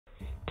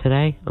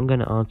Today, I'm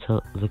going to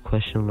answer the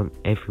question on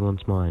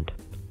everyone's mind.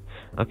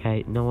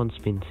 Okay, no one's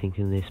been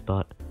thinking this,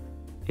 but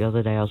the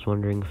other day I was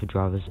wondering if a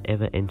driver's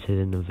ever entered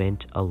an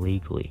event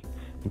illegally,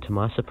 and to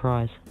my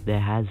surprise, there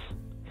has,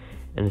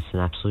 and it's an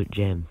absolute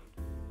gem.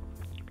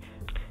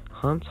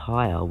 Hans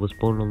Heyer was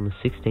born on the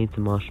 16th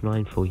of March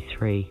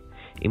 1943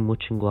 in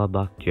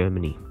Mönchengladbach,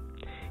 Germany.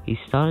 He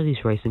started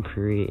his racing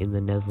career in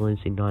the Netherlands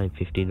in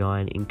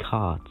 1959 in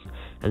karts,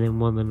 and then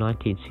won the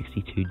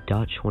 1962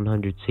 Dutch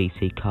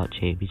 100cc kart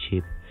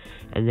championship,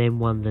 and then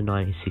won the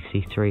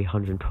 1963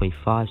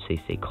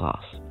 125cc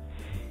class.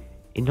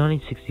 In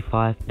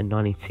 1965 and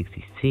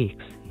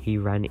 1966, he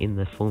ran in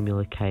the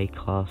Formula K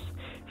class,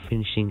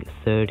 finishing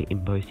third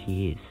in both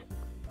years.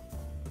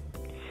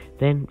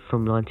 Then,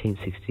 from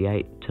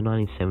 1968 to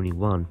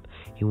 1971,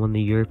 he won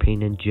the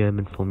European and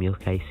German Formula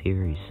K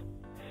series.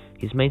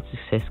 His main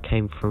success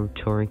came from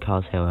touring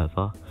cars,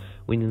 however,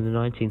 winning the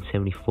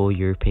 1974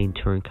 European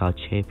Touring Car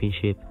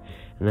Championship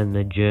and then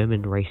the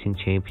German Racing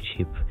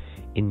Championship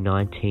in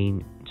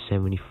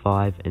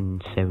 1975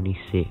 and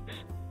 76.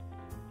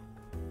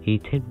 He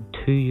attended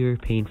 2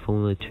 European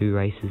Formula 2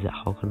 races at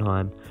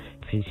Hockenheim,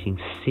 finishing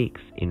 6th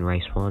in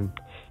race 1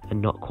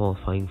 and not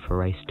qualifying for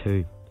race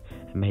 2,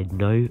 and made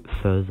no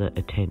further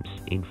attempts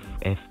in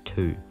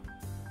F2.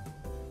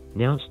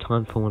 Now it's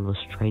time for one of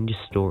the strangest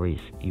stories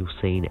you'll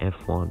see in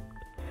F1.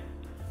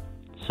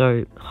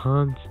 So,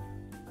 Hans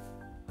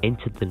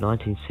entered the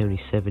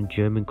 1977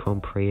 German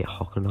Grand Prix at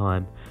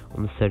Hockenheim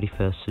on the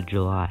 31st of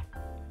July.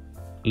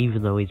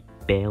 Even though he's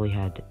barely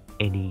had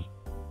any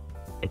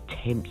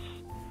attempts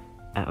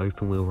at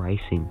open wheel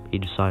racing, he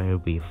decided it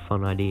would be a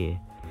fun idea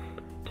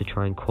to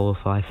try and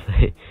qualify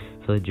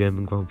for the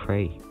German Grand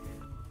Prix.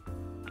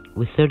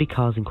 With 30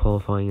 cars in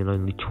qualifying and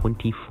only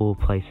 24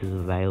 places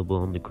available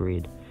on the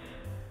grid,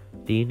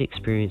 the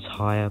inexperienced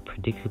Heyer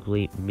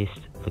predictably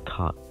missed the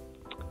cut,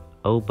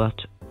 but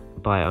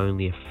by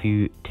only a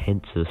few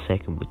tenths of a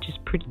second, which is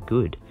pretty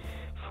good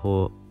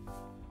for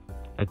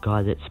a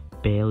guy that's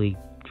barely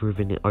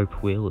driven in open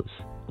wheelers,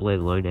 let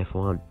alone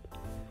F1.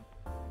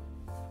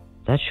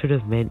 That should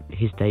have meant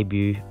his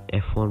debut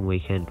F1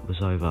 weekend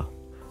was over.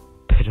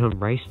 But on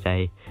race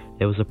day,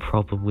 there was a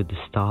problem with the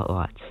start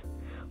lights.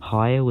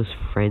 Heyer was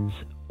friends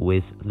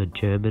with the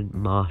German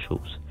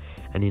marshals,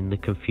 and in the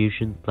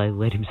confusion, they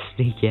let him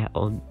sneak out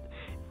onto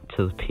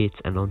the pits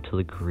and onto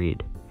the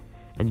grid,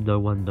 and no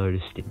one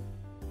noticed him.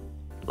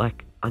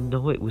 Like, I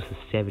know it was the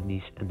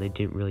 70s and they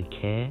didn't really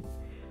care,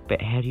 but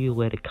how do you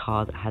let a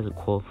car that hasn't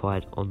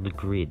qualified on the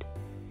grid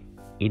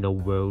in a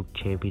world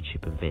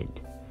championship event?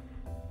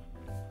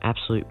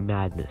 Absolute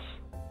madness.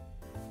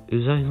 It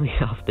was only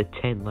after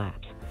 10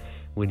 laps,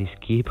 when his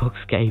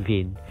gearbox gave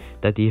in,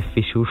 that the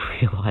officials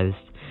realised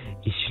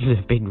he shouldn't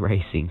have been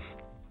racing.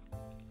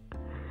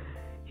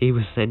 He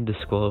was then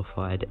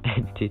disqualified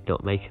and did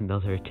not make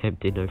another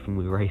attempt in open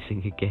wheel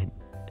racing again.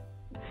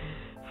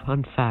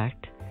 Fun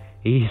fact,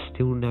 he is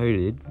still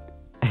noted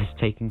as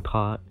taking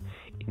part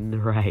in the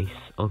race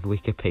on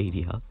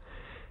Wikipedia.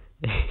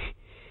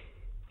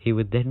 He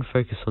would then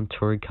focus on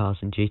touring cars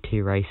and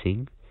GT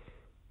racing.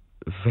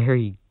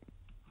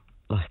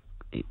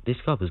 This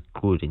guy was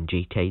good in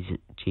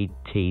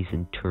GTs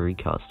and touring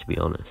cars, to be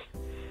honest,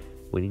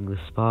 winning the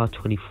Spa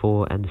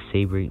 24 and the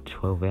Sebring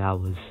 12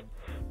 hours,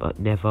 but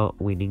never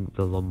winning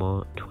the Le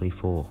Mans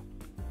 24.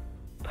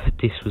 But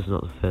this was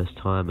not the first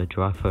time a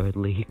driver had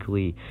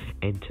legally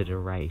entered a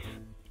race.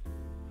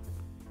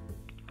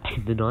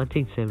 In the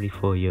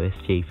 1974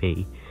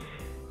 USGP,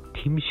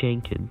 Tim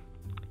Schenken,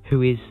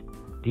 who is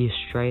the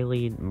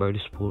Australian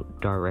Motorsport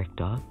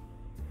Director,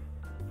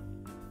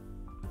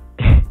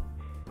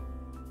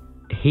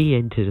 he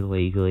entered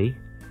illegally,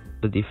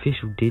 but the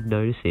official did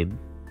notice him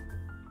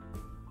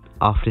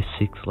after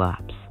 6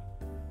 laps.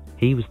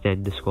 He was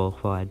then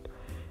disqualified.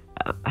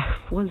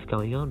 What is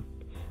going on?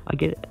 I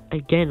get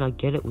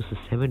it was the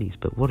 70s,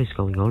 but what is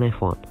going on,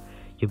 F1?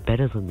 You're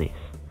better than this.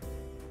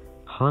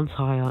 Hans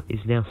Heyer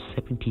is now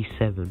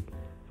 77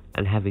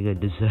 and having a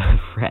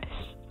deserved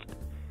rest.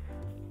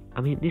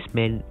 I mean, this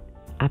man,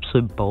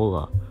 absolute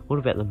bowler. What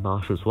about the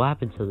marshals? What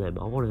happened to them?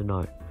 I want to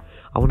know.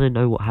 I want to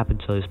know what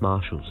happened to those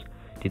marshals.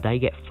 Did they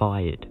get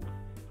fired?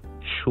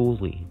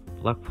 Surely.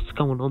 Like, what's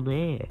going on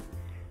there?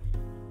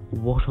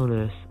 What on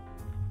earth?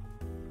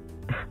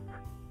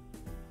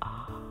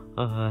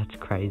 Oh, that's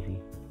crazy.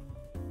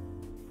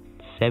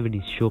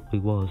 70s surely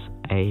was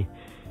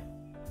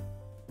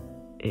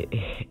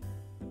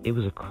it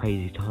was a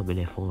crazy time in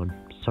F1.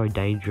 So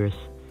dangerous,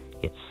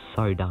 yet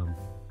so dumb.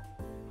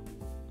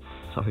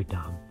 So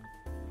dumb.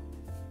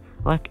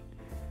 Like,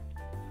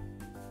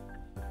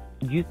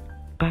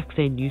 back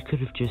then you could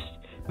have just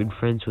been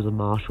friends with the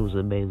marshals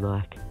and been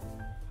like,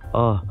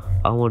 oh,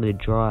 I want to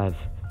drive,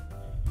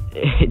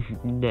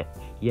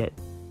 yet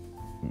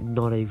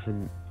not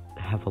even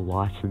have a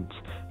license,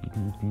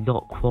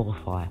 not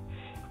qualify.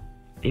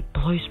 It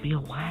blows me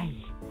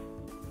away.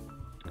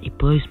 It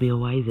blows me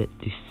away that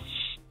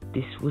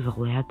this was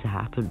allowed to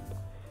happen.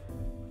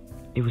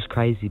 It was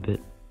crazy, but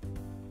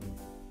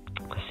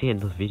that's the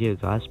end of the video,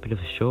 guys. Bit of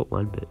a short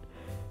one, but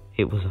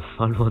it was a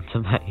fun one to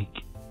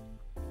make.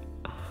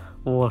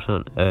 What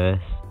on earth?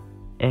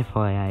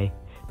 FIA,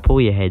 pull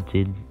your heads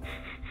in.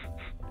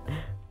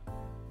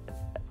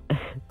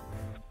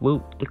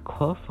 Well, the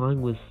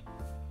qualifying was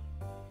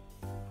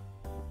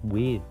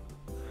weird,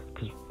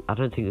 because I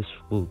don't think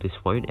this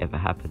won't ever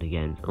happen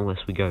again, unless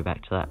we go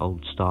back to that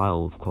old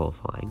style of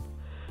qualifying.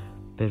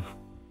 But of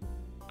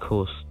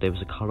course, there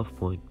was a cut-off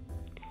point.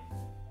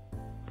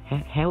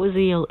 How is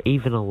he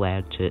even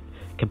allowed to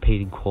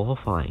compete in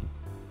qualifying?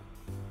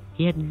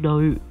 He had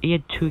 2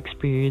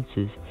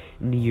 experiences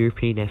in the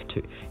European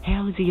F2.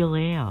 How is he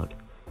allowed?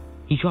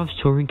 He drives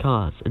touring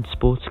cars and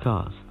sports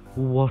cars.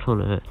 What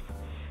on earth?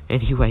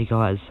 Anyway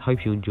guys, hope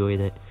you enjoyed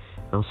it.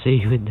 I'll see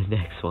you in the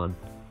next one.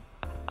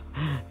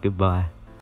 Goodbye.